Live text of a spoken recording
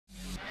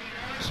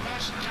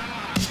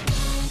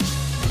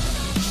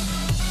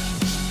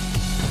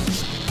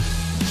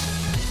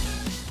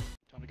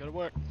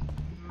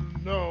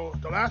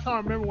last time I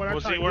remember when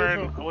was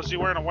he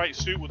wearing a white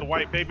suit with a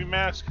white baby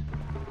mask?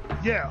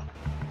 Yeah.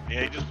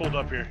 Yeah, he just pulled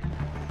up here.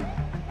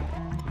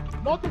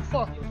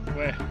 Motherfucker.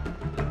 Where?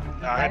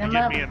 I had to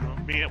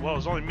get well, it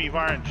was only me,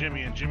 Vire, and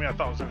Jimmy I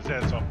thought was in his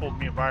head, so I pulled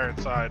me and Vire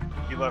inside.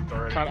 He left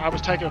already. God, I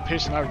was taking a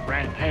piss and I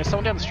ran. Hey,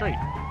 someone down the street.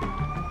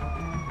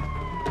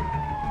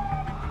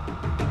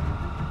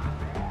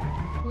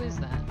 Who is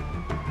that?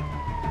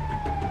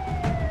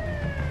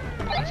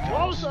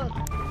 What was that?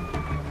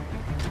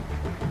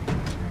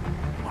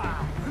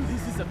 Wow,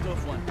 this is a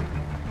tough one.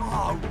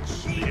 Oh,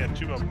 jeez. He had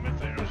 2 of them in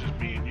there. It was just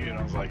me and you, and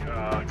I was like,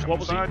 what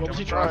was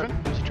he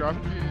driving? Was he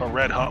driving? A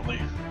red Huntley.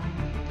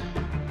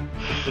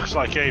 Looks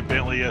like a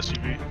Bentley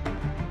SUV.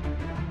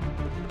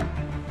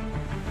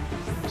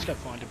 Let's go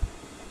find him.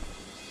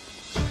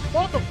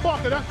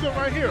 Motherfucker, that's it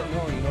right here.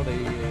 No, you know they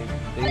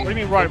what do you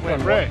mean right way?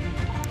 Ray?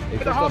 They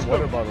put on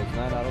water bottles,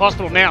 man. I don't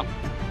Hospital now.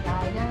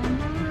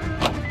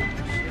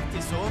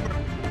 It's over.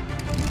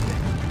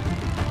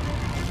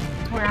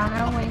 We're on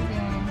our way there.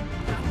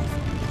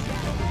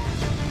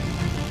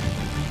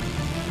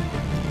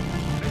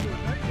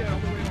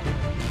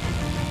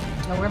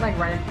 No, we're like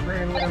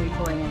we're literally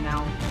pulling in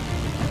now.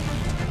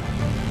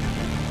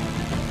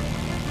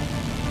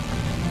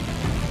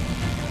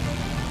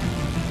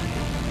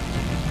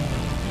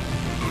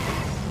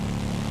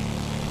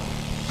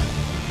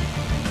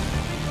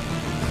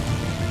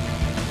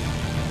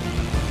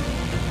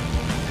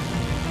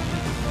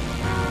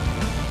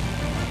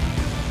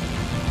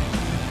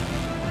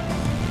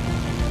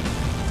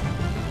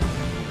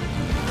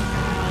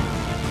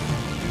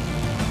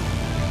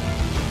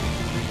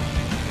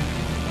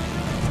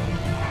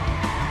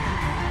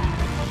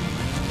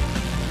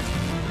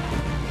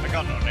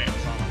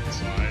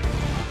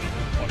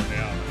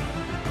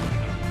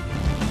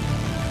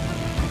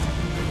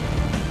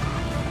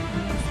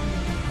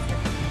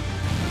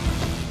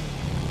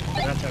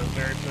 That's our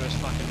very first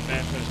fucking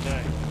bad first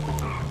day.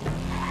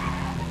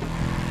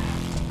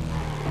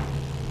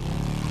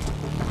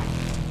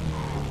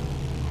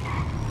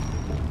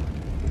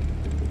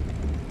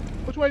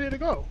 Which way did it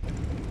go?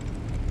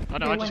 I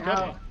know, I just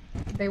got here.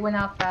 They went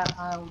out that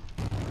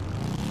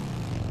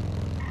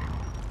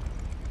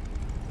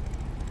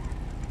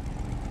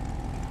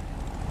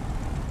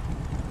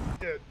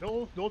Yeah,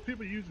 those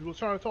people you was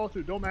trying to talk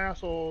to, dumb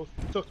assholes,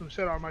 took some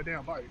shit out of my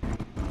damn bike.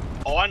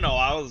 Oh, I know.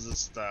 I was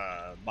just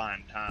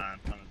buying time,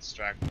 trying to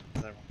distract them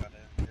because everyone got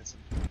in.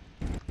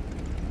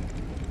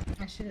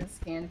 I should have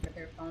scanned for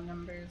their phone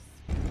numbers.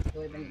 It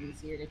would have been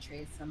easier to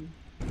trace them.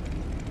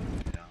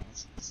 Yeah,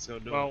 let's go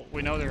do it. Well,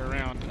 we know they're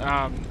around.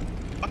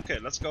 Okay,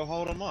 let's go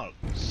hold them up.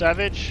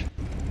 Savage,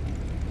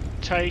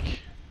 take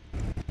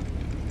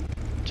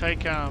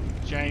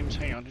James.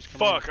 Hang on, just come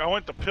Fuck! I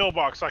went to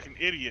pillbox like an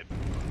idiot.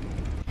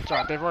 It's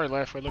alright, they've already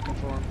left. We're looking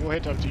for them. We'll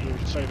head up to you.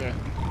 Stay there.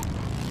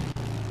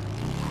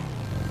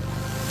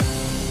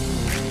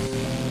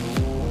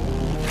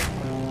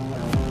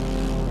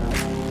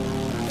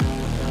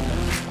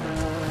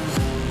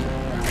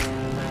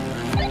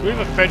 Do we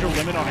have a federal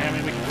limit on how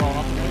many we can roll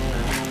up with?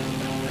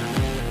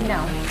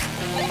 No.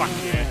 Fuck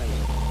yeah.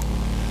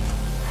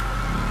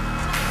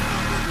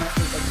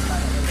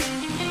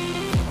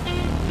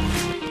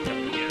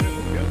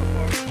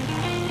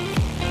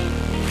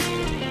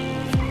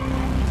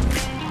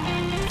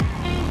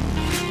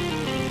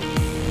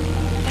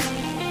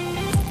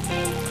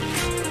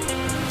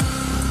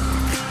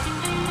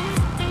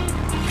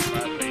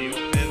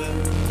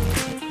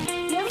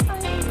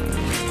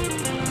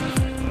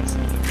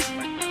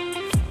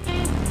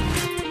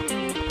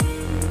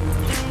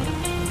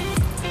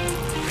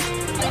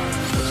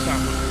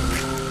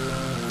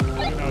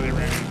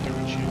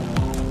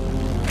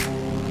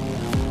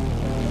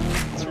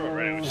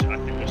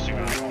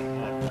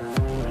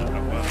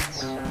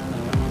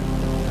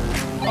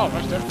 Oh,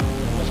 most definitely.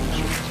 That's for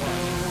sure.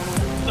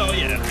 Oh,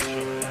 yeah, for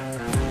sure.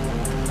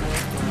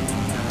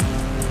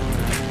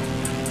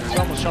 It's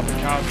almost shopping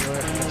cars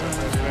away.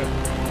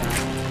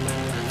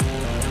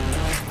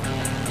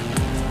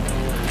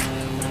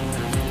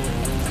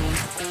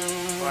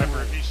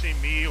 Viper, if you see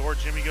me or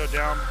Jimmy go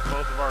down,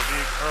 both of our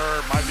vehicles,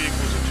 or my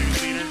vehicle is a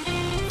 2-seater,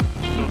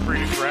 feel free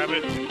to grab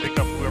it, pick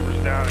up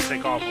whoever's down, and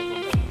take off with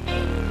them.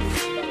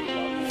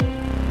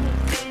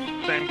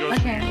 Same goes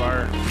for you,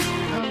 Fire.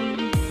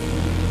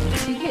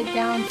 If you get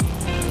down,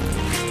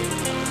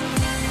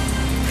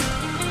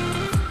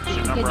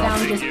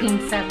 just ping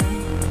 7.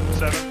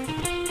 7?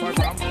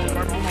 Viper, I'm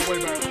on my way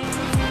back.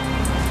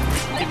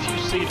 If you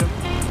see them,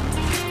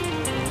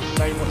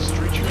 say what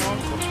street you're on,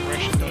 what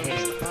direction they're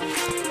heading.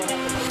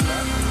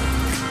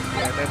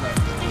 Yeah, they're left.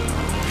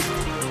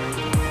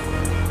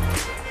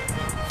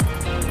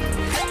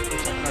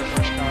 Looks like no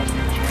fresh cars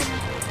being dropped.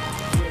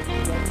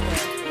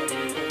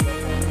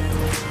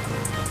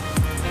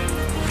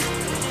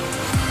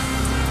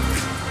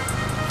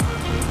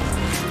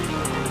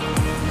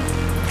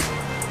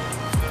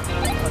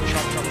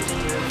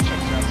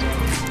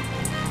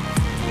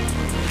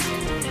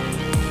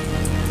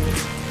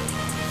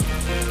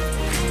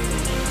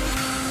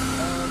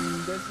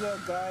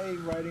 guy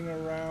riding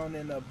around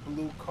in a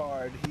blue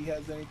card, he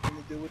has anything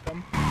to do with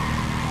them?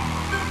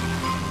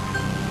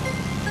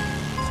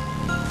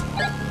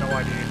 No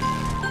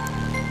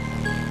idea.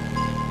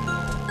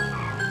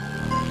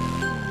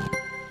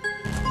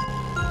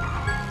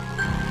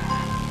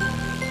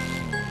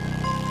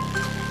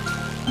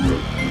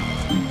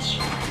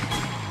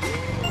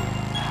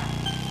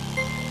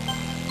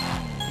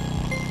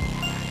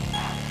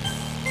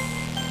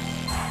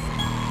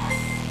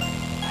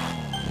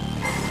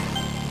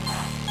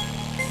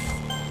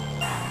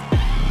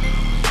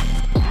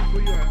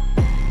 Where you at?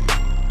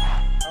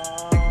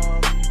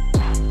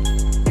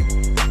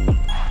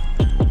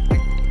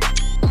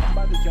 I'm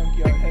by the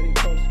junkyard, heading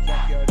close to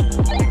junkyard.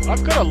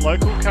 I've got a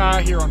local car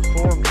here on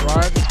Forum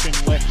Drive that's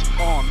been left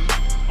on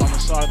the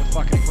side of the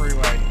fucking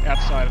freeway,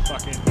 outside of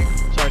fucking,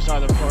 sorry,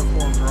 side of the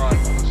Forum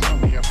Drive,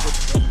 on the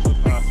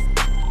footpath.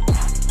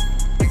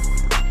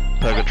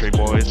 Purgatory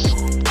boys.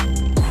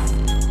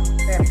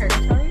 They're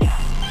purgatory?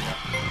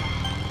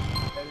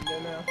 Heading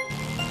there now.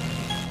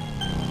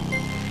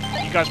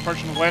 You guys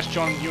approaching the west,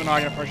 John, you and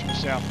I are approaching the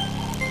south.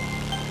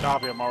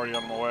 Copy, I'm already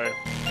on my way.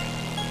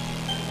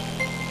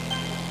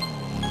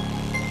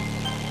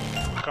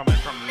 Coming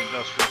from the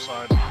industrial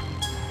side.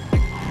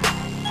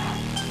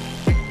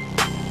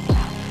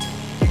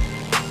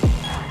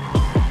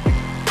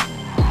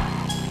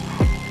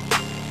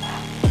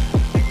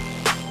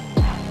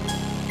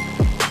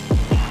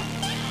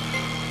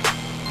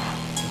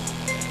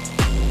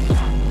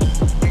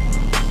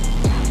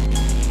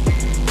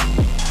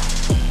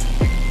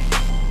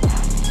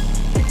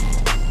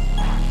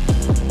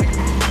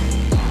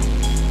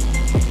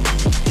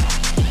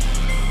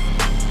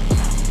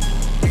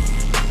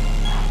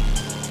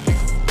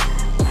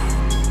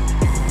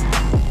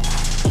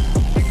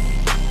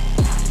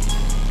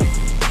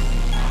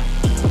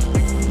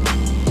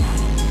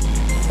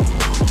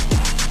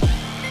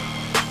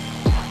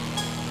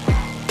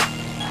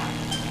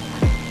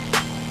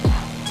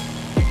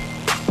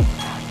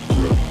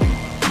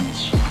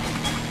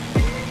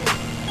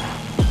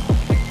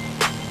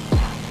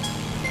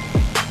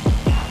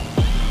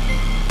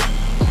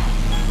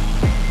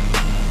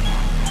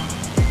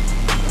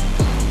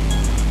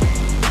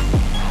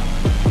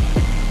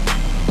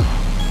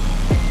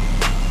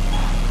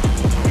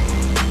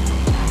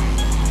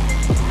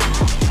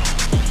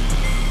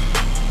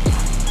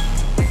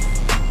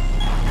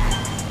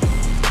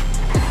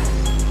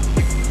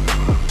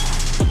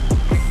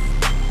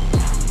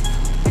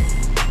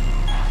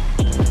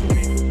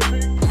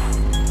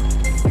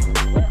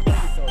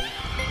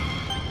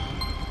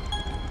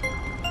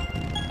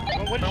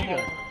 Where did you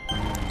go?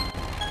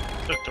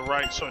 Took the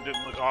right so it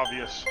didn't look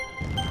obvious.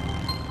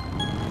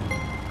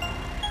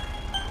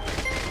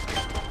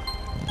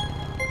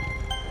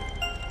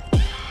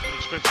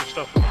 Expensive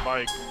stuff on the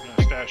bike, we're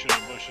gonna stash it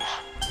in the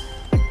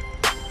bushes.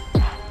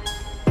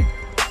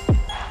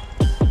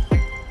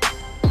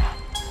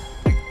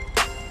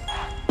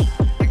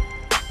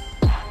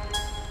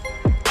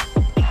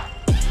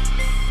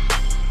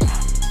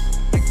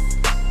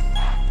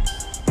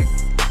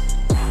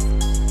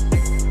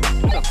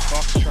 There's a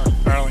box truck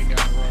barreling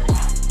down the road.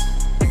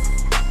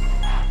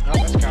 Oh,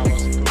 that's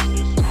Carlos, of course it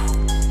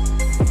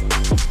is.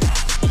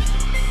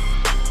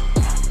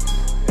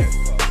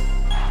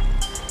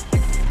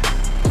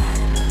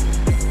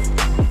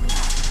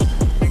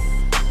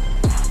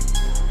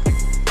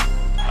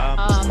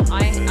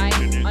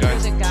 Under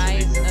the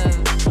guise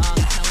of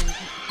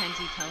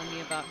Kenzie telling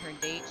me about her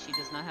date, she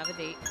does not have a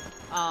date.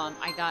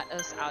 I got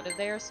us out of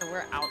there, so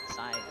we're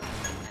outside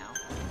now.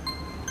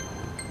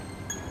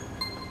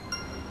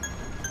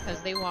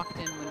 Because they walked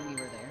in when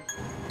we were there.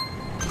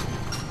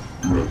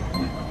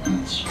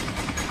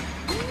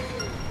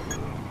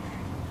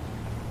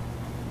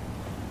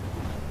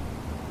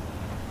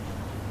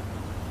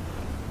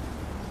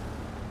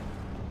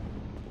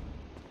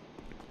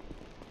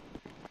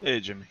 Hey,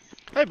 Jimmy.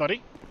 Hey,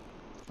 buddy.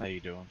 How you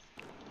doing?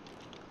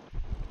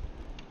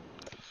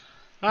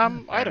 I had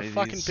a Alright,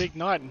 fucking these- big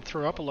night and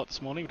threw up a lot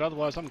this morning, but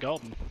otherwise I'm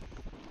golden.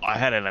 I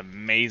had an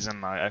amazing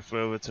night. I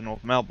flew over to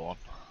North Melbourne.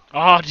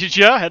 Oh, did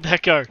ya? How'd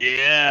that go?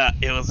 Yeah,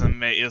 it was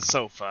amazing. It was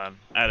so fun.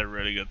 I had a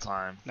really good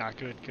time. Nah,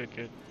 good.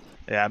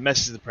 Yeah, I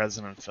messaged the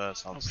president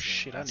first. Oh Obviously.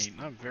 shit,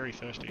 I'm very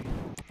thirsty.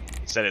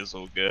 He said it was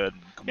all good.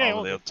 Come Yeah, over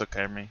all there, good. took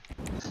care of me.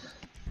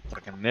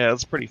 Fucking yeah, it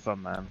was pretty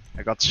fun, man.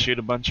 I got to shoot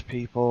a bunch of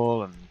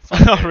people and.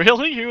 Oh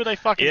really? Who were they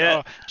fucking?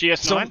 Yeah, Oh,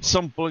 GS9?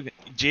 some blue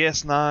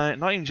GS9,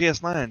 not even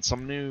GS9,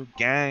 some new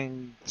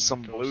gang,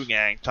 some course. blue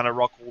gang trying to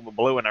rock all the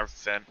blue and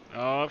everything.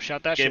 Oh,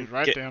 shut that Get- shit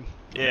right get- down.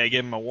 Yeah, I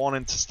gave them a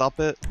warning to stop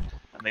it,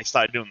 and they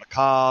started doing the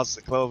cars,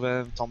 the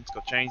clothing. Tom's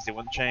got change, they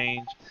wouldn't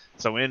change,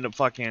 so we ended up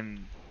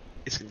fucking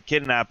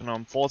kidnapping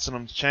them, forcing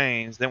them to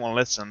change. They won't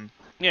listen.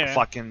 Yeah.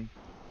 Fucking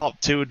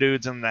popped 2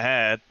 dudes in the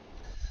head.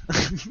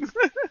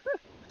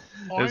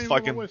 Oh, It I was ain't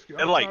want no fucking. whiskey. It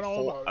I like forgot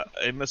all four. about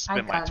It must have I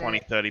been like got 20,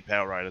 it. 30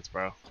 power riders,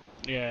 bro.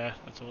 Yeah,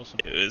 that's awesome.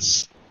 It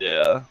was.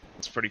 Yeah,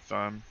 it's pretty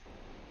fun.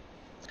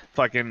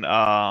 Fucking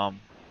I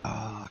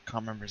can't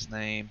remember his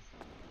name.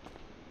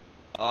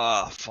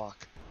 Ah,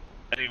 fuck.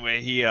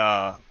 Anyway, he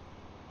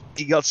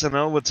he got sent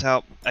over to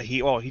help.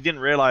 He didn't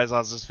realize I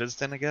was just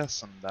visiting, I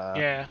guess, and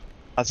Yeah.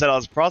 I said I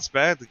was a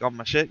prospect. I got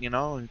my shit, you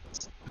know. And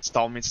it's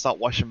told me to start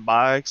washing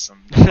bikes, and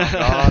oh my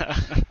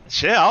god,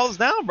 shit, I was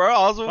down, bro.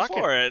 I was all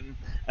for it.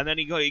 And then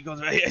he goes,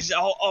 hey,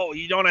 oh,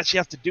 you don't actually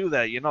have to do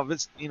that, you know.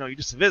 You're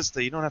just a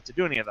visitor. You don't have to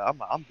do any of that.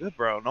 I'm good,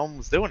 bro. No one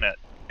was doing it,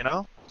 you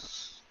know.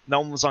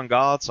 No one was on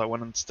guard, so I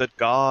went and stood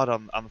guard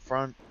on the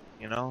front,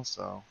 you know.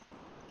 So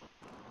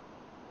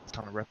it's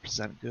kind of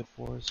represent good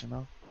for us, you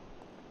know.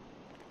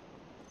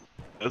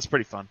 It was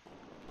pretty fun.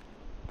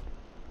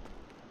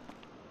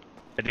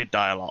 I did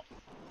die a lot,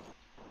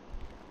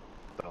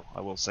 though.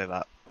 I will say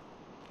that.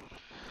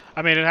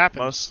 I mean, it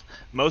happens.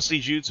 Mostly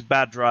due to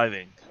bad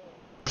driving,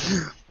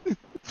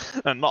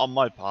 and not on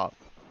my part.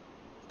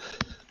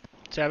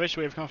 Savage,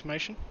 do we have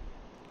confirmation?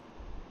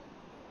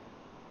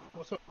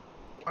 What's up?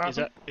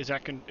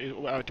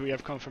 Do we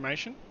have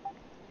confirmation?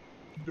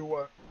 Do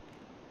what?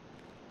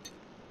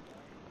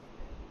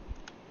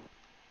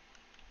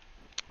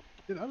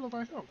 Did I look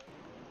myself?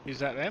 Is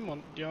that them or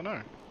do you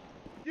know?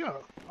 Yeah,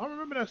 I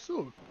remember that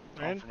suit.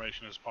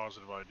 Confirmation is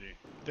positive ID.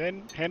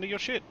 Then handle your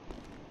shit.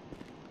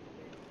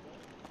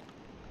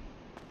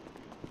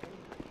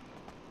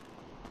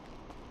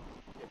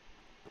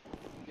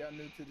 Y'all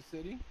new to the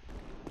city?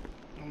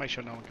 I'll make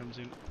sure no one comes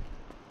in.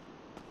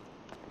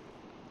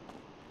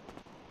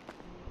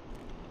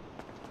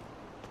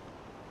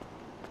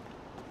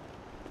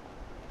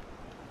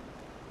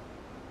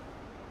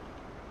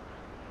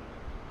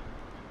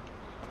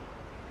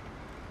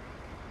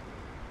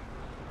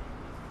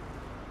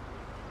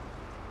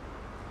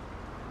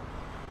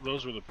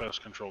 Those were the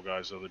pest control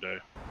guys the other day.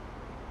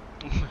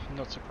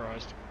 Not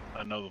surprised.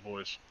 I know the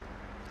voice.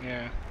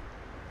 Yeah.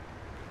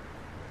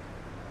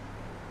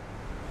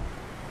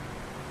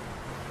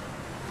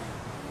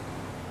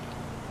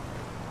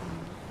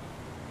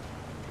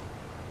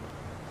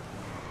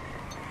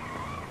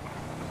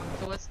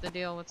 So what's the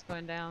deal? What's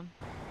going down?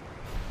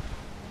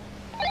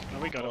 No,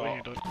 we got it. We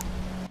handled it.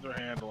 They're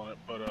handling it,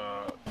 but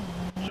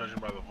judging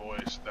by the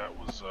voice, that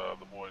was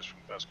the boys from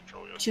pest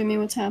control yesterday. Jimmy,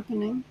 what's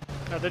happening?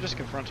 No, they're just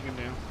confronting him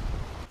now.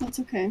 That's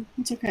okay.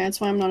 It's okay.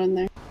 That's why I'm not in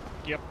there.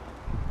 Yep.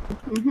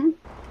 Mm-hmm.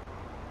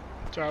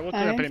 It's alright, we'll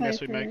clean up any mess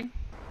we make.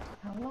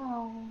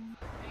 Hello.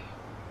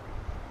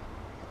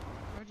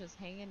 We're just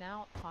hanging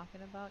out,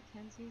 talking about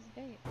Kenzie's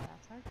date.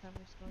 That's our cover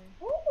story.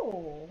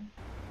 Oh,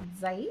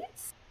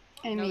 date?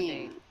 I No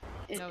mean,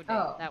 date. No date.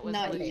 Oh, That was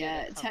not legit a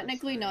yet. cover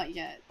Technically, story. not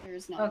yet. There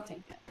is not Okay. a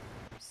date yet.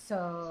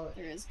 So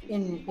There is.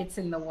 it's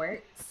in the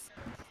works.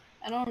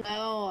 I don't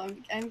know.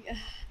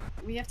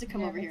 We have to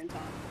come over here and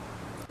talk.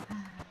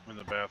 I'm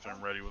in the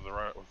bathroom, ready with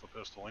the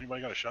pistol.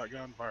 Anybody got a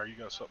shotgun? Fire, you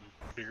got something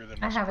bigger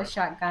than? I have a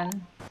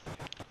shotgun.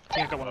 I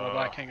think I got one on the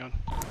back. Hang on.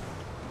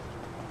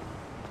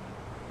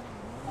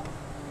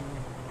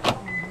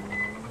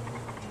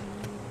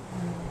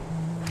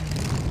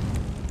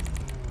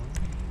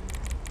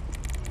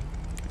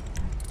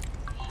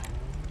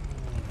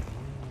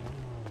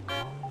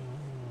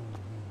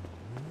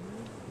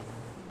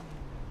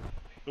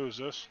 Who's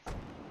this?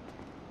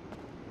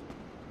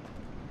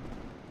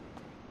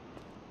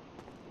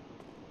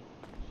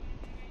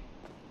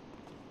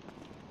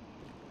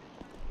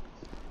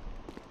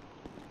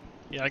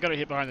 Yeah, I got it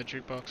hit behind the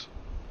jukebox.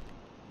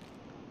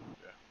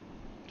 Yeah.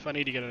 If I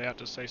need to get it out,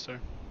 just say so.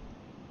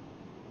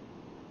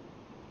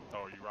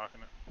 Oh, are you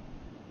rocking it?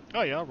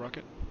 Oh yeah, I'll rock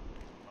it.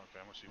 Okay,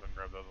 I'm gonna see if I can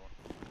grab the other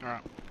one.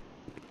 Alright.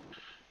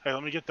 Hey,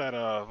 let me get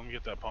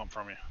that pump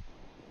from you.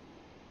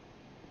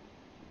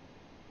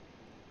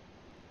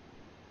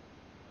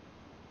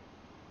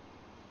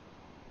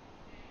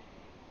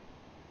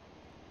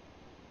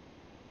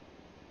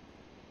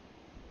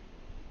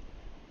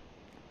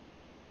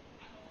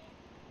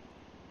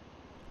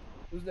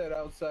 Who's that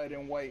outside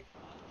in white?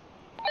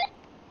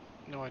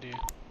 No idea.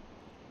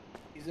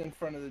 He's in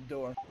front of the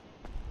door.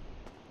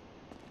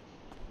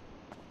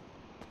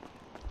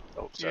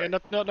 Oh, sorry. Yeah,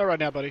 not right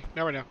now, buddy.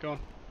 Not right now. Go on.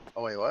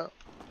 Oh, wait, what?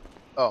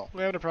 Oh.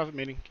 We're having a private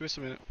meeting. Give us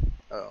a minute.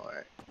 Oh,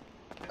 alright.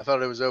 I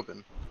thought it was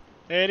open.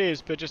 It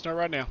is, but just not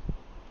right now.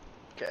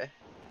 Okay.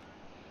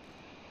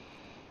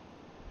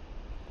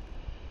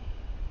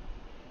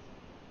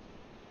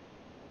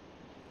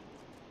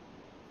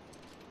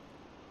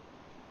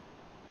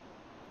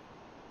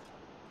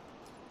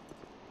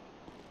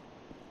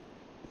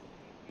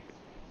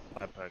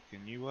 iPad,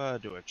 can you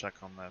do a check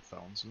on their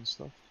phones and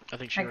stuff? I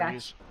think she I already got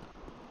is.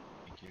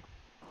 Thank you.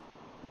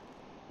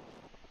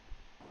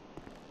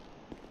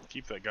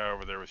 Keep that guy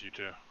over there with you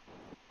too.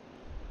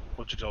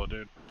 What'd you tell the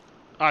dude?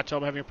 I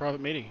told him having a private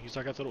meeting. He's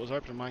like, I thought it was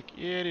open. I'm like,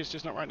 yeah, it is,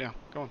 just not right now.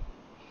 Go on.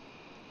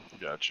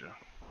 Gotcha.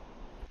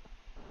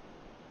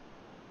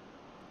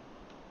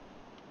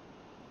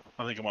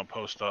 I think I'm gonna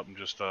post up and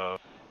just I'll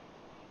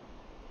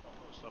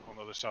post up on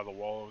the other side of the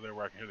wall over there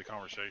where I can hear the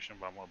conversation,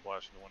 but I'm gonna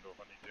blast through the window if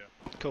I need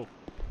to. Cool.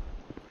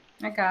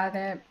 I got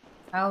it.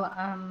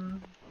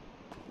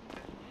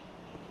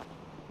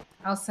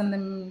 I'll send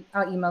them.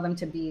 I'll email them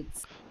to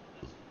Beats.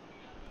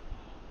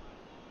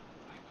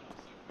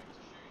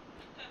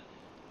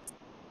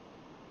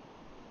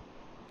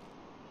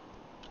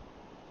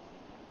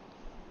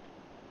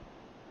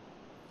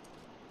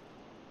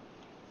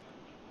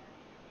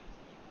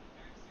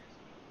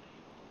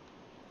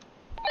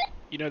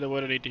 You know the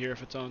word I need to hear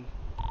if it's on.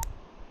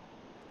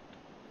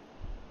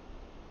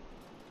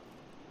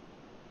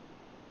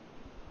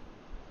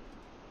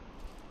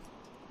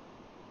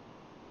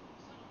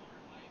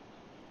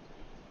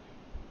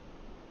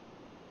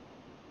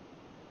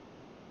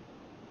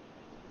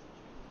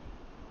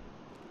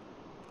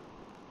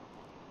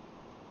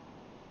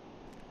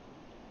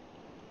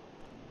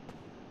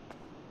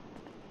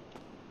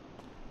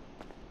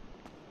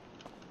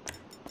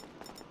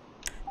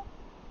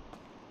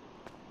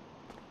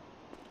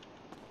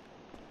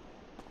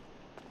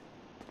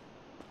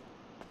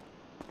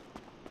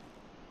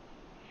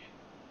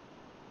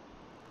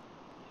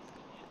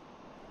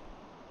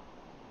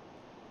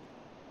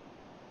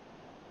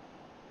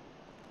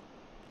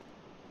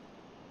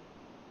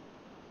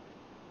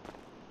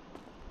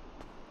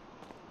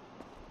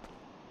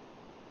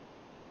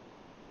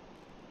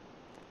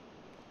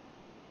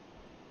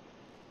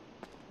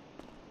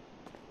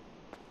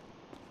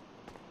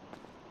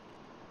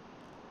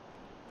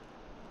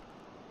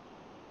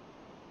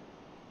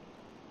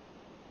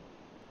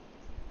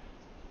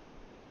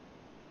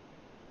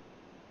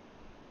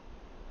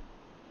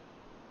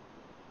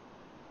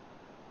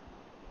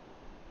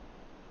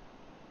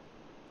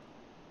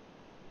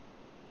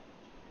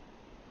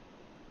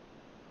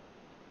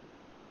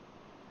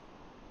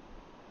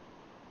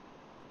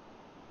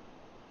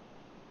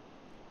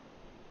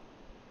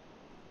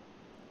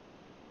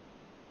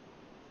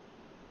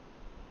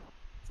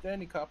 Is there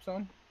any cops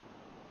on?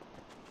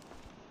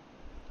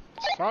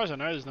 As far as I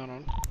know, there's none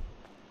on.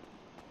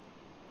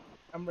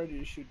 I'm ready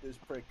to shoot this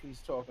prick. He's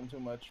talking too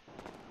much.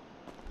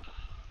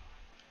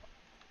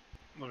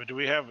 Do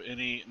we have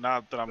any?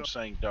 Not that I'm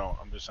saying don't.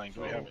 I'm just saying,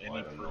 do we have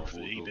any proof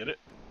that he did it?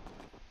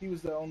 He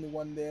was the only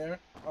one there.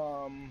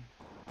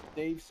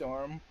 Dave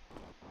saw him.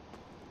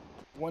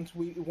 Once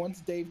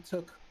Dave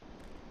took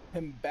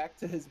him back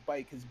to his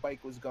bike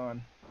was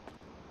gone.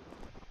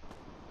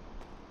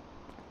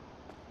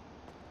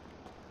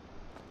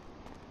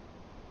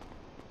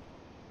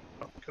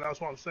 Because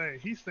that's what I'm saying.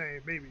 He's saying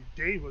maybe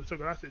Dave was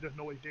took it. I said there's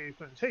no way Dave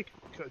couldn't take it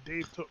because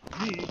Dave took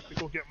me to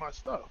go get my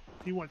stuff.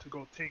 He went to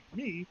go take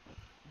me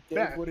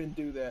back. Dave wouldn't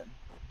do that.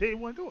 Dave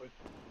wouldn't do it.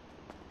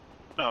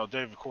 No,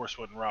 Dave of course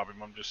wouldn't rob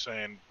him. I'm just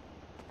saying.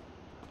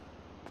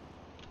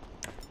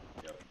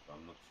 Yeah,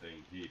 I'm not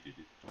saying he did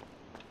it.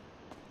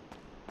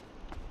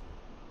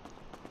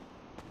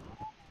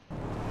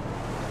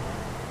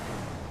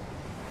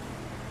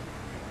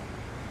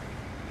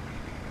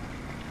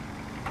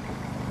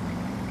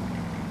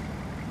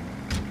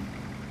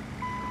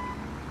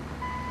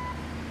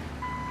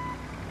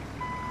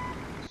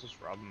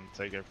 Rob them and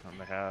take everything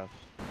they have.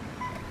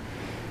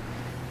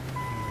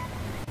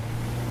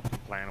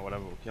 Plan or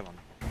whatever will kill them.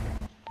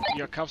 You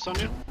got cuffs on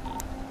you?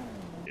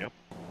 Yep.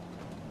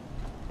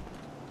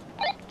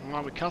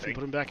 Alright, we cuff him,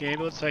 put him back in the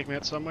ambulance, take him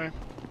out somewhere.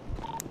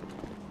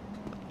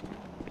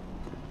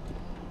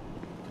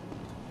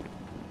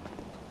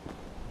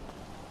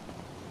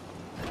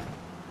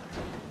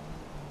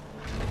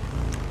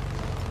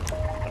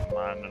 Don't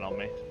mind it on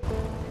me.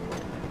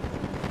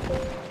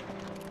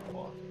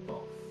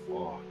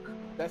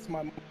 That's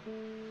my. Did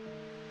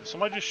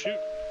somebody just shoot?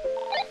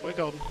 We're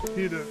golden.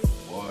 He did.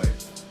 Why?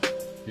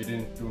 He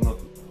didn't do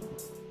nothing.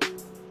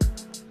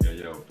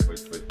 Yeah, wait.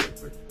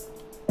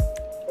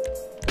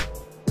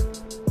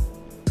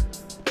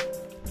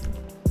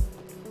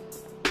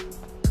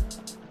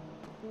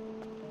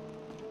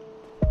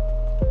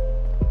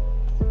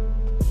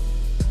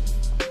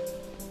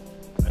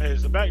 Hey,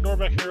 is the back door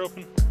back here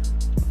open?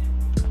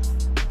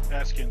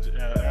 Ask what's your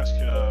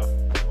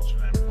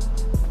name?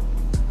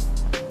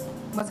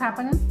 What's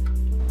happening?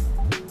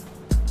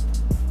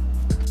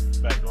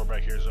 Back door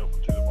back here is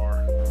open to the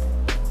bar.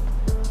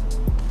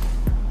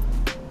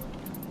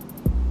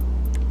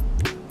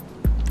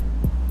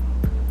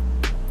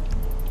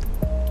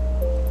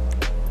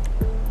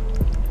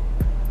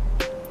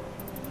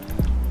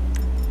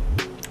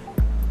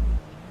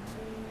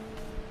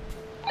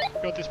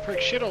 Got this prick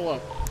shit all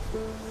up.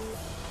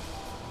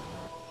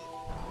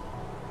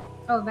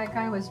 Oh, that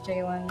guy was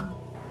Jalen.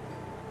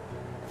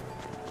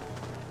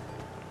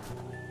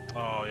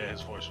 Oh yeah,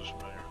 his voice was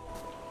familiar.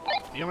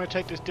 You want me to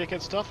take this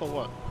dickhead stuff or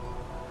what?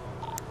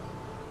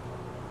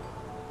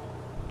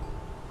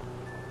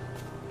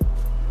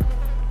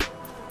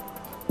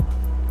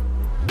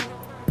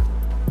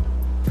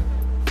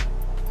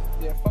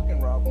 Yeah,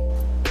 fucking rob him.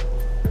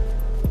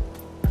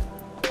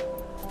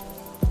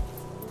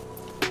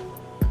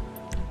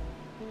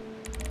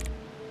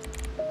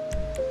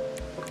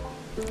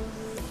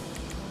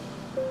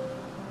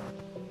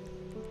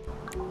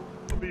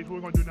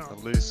 What we're gonna do now?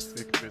 At least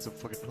they can be to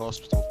fucking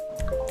hospital.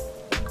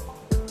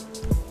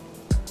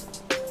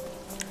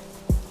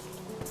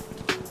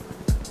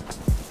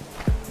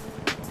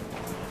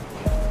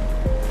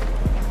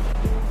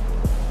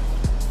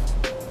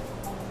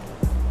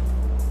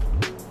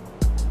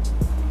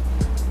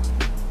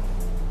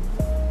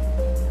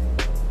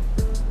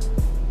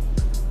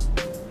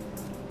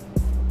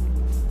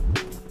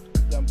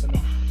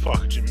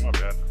 Fuck, Jimmy, my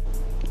bad.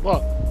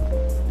 What?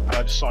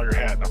 I just saw your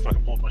hat and I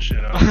fucking pulled my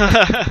shit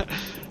out.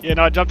 Yeah,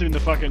 no, I jumped him in the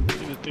fucking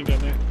thing down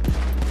there.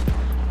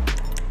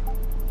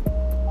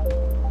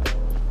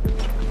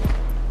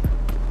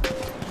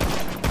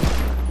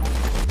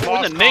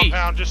 Lost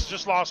compound,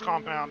 just lost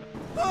compound.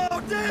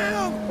 Oh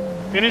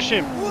damn! Finish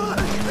him.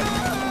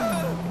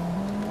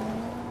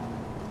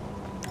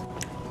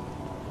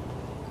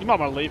 You might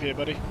want to leave here,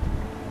 buddy.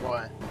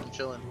 Why? I'm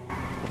chilling.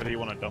 What, do you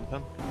want to dump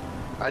him?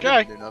 I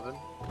Okay. didn't do nothing.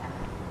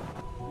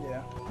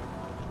 Yeah.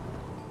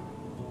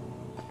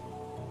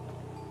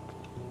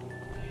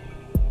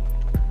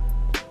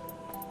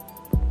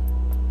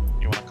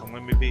 You want to come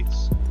with me,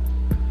 Beats?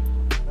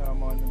 No,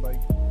 I'm on the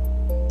bike.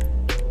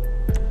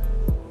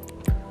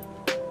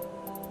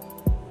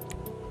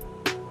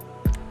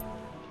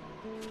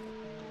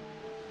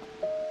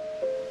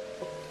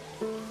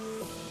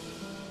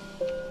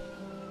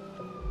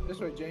 This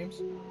way,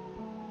 James.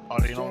 Oh,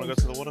 do you not want to go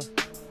to the water? Is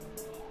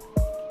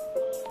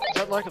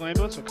that like an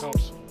ambulance or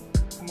cops?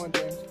 Come on,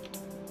 James.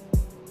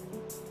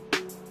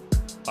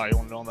 Oh, you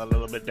want to go on that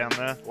little bit down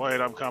there?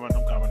 Wait, I'm coming.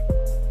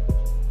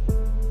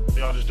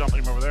 Y'all just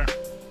dumping him over there.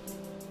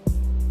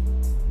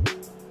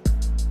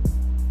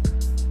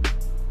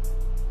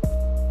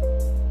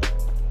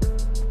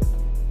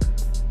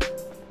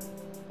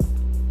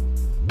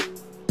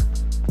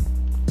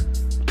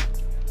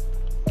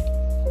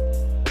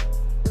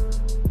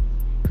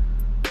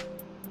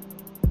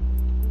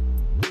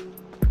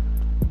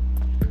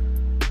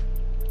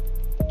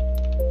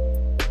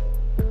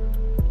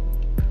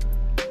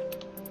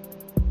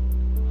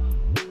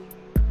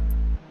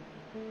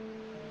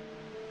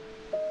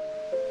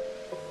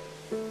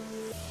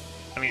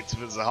 I need to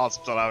visit the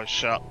hospital. I was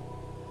shot.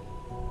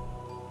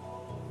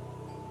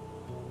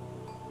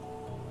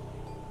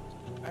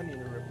 I need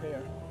a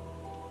repair.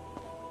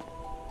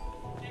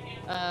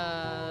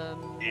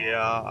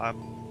 Yeah,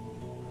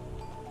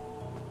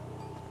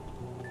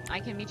 I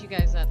can meet you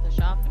guys at the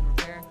shop and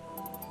repair.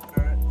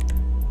 Alright.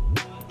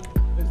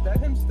 Is that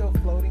him still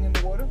floating in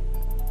the water?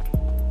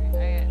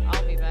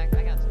 I'll be back.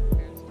 I got some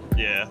repairs to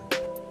do. Yeah.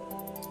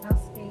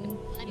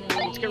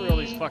 Let's get rid of all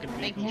these fucking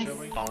vehicles, shall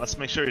we? Oh, let's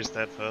make sure he's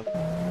dead first.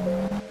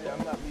 Yeah,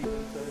 I'm not leaving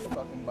until his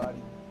fucking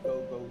body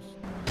goes.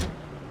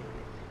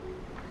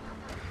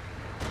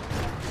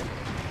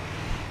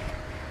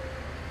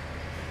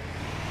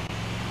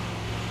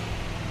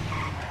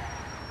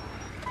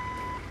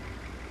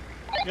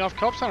 You know, if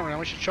cops aren't around,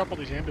 we should chop all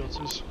these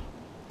ambulances.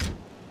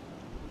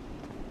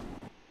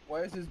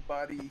 Why is his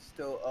body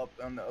still up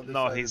on the other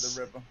No, side he's of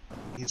the river?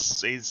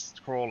 he's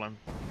crawling.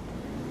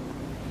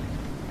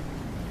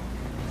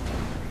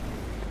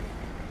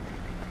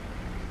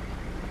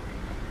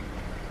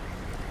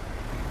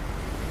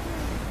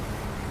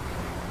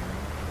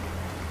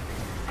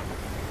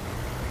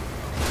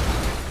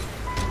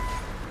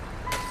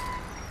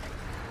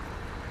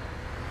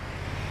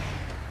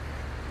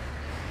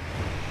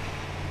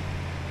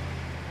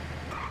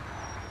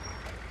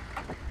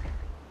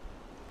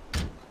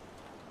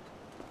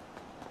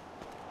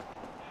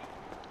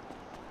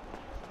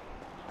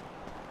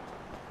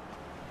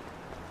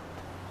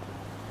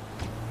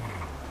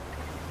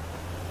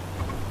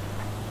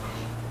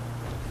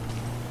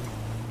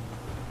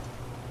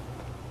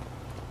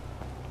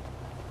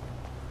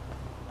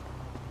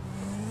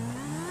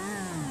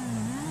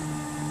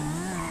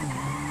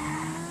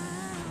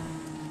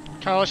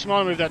 Carlos, you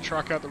might move that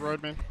truck out the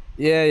road, man.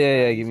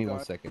 Yeah. Give me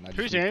 1 second.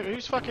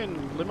 Who's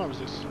fucking limo is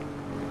this?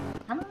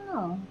 I don't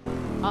know.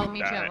 I'll meet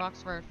you at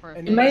Roxford for a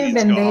It might have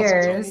been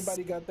theirs.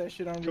 Anybody got that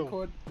shit on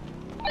record?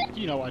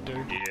 You know I do.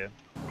 Yeah.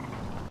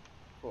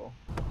 Cool.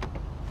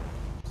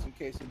 Just in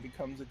case it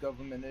becomes a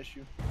government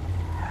issue.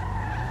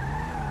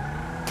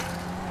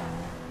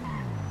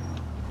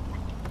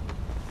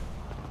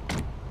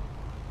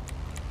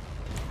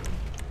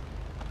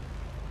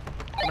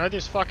 I know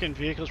this fucking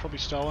vehicle's probably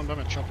stolen, but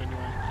I'm gonna chop it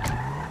anyway.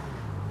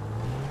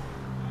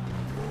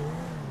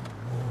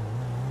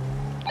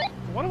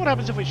 I wonder what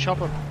happens if we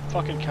chop a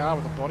fucking car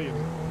with a body in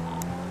it.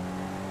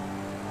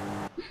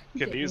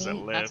 Could use a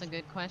That's lift. a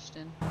good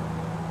question.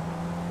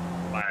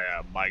 My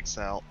bike's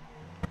out.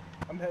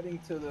 I'm heading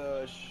to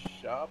the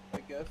shop, I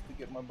guess, to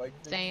get my bike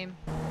fixed. Same.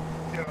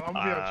 Yeah, I'm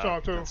here,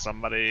 shop too. Can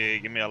somebody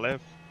give me a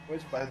lift?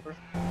 Where's Viper?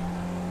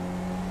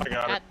 I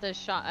got it. At the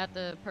shop, at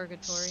the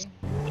Purgatory.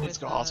 Let's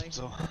go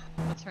hospital.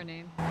 What's her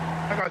name?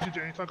 I got you,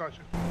 James. I got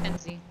you.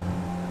 Kenzie.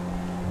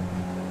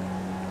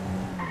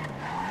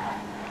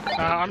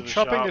 I'm the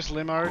chopping shop. this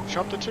limo.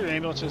 Chop the 2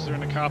 ambulances that are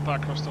in the car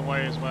park across the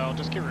way as well.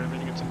 Just get rid of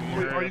everything that's in the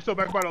Wait, area. are you still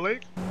back by the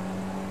lake?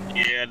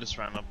 Yeah, I just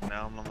ran up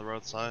now. I'm on the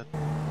roadside.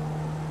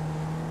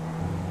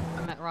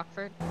 I'm at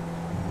Rockford.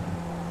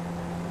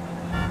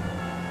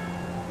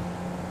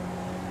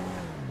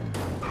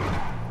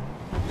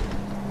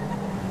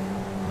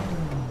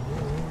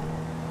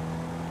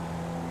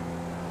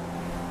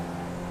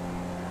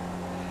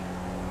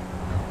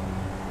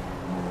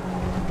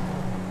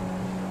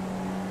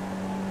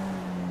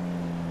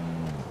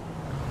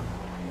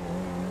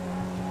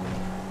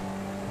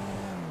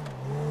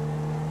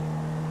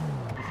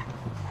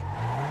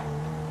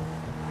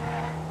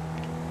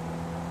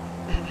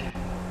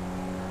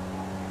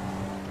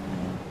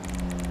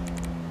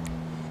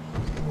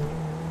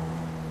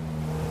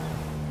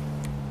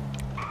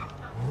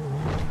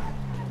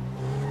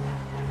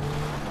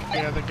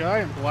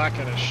 guy in black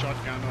had a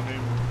shotgun on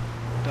him,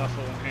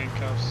 duffel and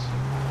handcuffs.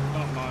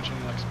 Not much,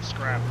 only like some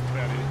scrap,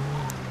 about it.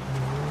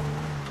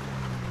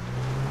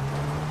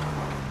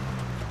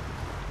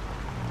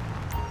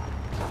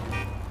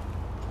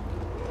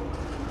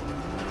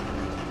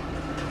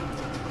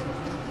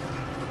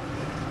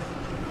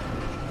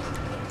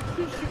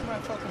 You shoot my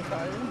fucking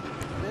tire,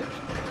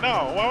 bitch.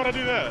 No, why would I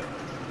do that?